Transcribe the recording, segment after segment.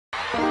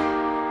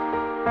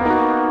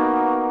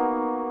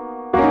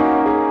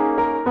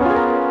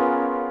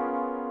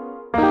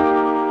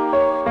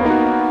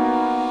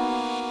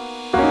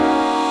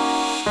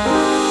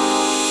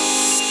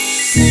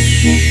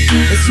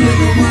It's been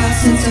a while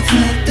since I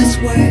felt this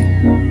way.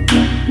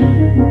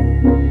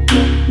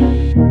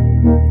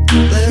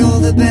 Let all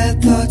the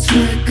bad thoughts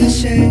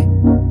ricochet.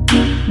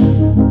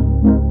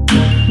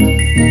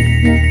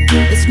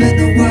 It's been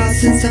a while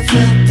since I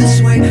felt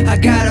this way. I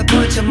got a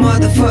bunch of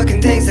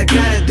motherfucking things I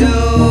gotta do.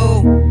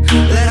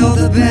 Let all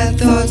the bad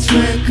thoughts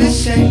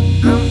ricochet.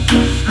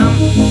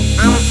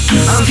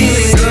 I'm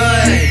feeling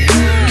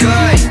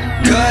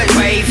good,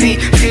 wavy.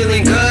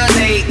 Feeling good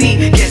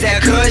lately. Guess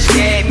that kush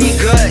get me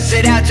good.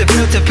 Set out to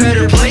build a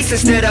better place,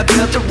 instead I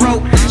built a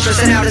road.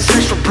 Stressing out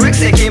essential bricks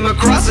that came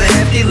across a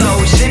hefty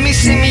load. Shimmy,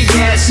 shimmy,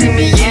 yeah,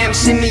 shimmy, yeah,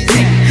 shimmy,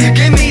 yeah.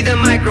 Give me the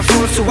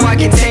microphone so I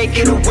can take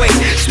it away.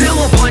 Still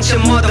a bunch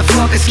of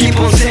motherfuckers keep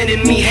on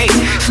sending me hate.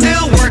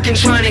 Still working,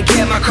 trying to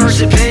get my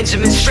cursed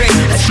Benjamin straight.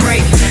 That's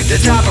great. The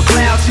top of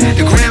clouds,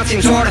 the ground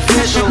seems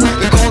artificial.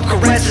 The cold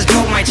caresses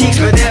broke my cheeks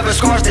but never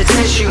scars the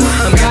tissue.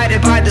 I'm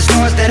guided by the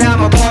stars that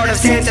I'm a part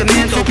of,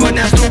 sentimental, but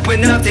not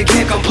stupid enough to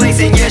get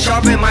complacent. Yeah,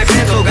 sharpen my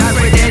pencil, got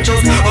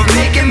credentials of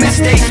making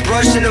mistakes,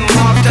 brushing them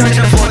off,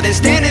 touching the floor, then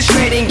standing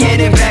straight and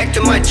getting back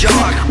to my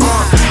jog.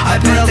 I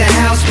built a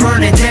house,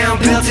 burn it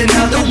down, built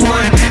another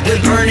one,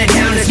 then burn it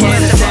down again.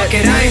 Fuck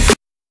it, I ain't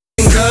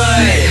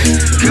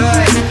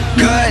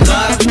good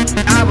love.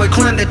 I would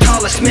climb the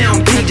tallest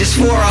mountain peak just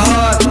for a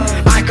hug.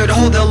 I could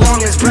hold the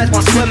longest breath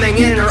while swimming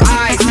in her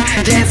eyes,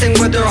 dancing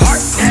with her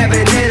heart,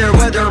 having dinner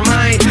with her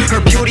mind.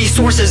 Her beauty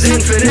sources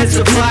infinite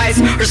supplies.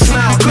 Her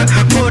smile could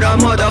put a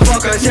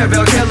motherfucker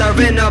serial killer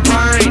in a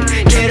bind.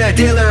 Get a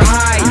dealer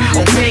high,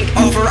 a wink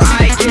over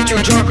eye. Get you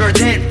drunker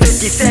than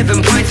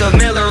 57 pints of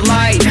Miller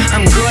Lite.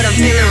 I'm good, I'm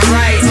feeling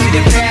right. See,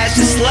 the past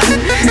just left,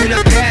 and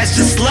the past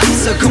just left.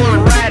 So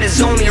going right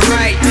is only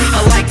right. I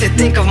like to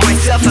think of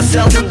myself as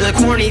seldom the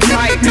corny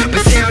type,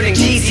 but sounding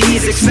cheesy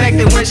is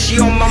expected when she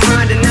on my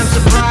mind. And I'm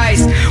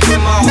surprised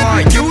where my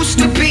heart used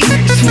to be.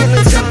 Just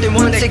feeling something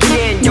once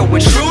again, yo,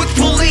 and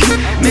truthfully,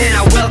 man,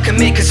 I welcome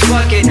it, cause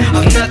fuck it,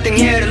 I've nothing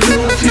here to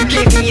lose.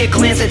 Gave me a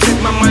glance and took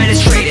my mind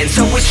straight, and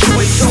so it's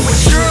true, so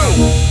it's true.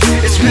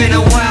 It's been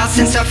a while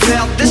since I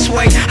felt this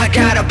way. I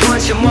got a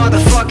bunch of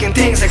motherfucking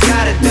things I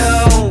gotta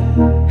do.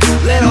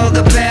 Let all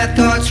the bad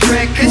thoughts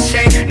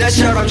ricochet. Not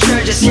sure I'm sure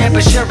just yet,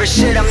 but sure as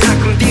shit I'm not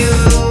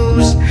confused.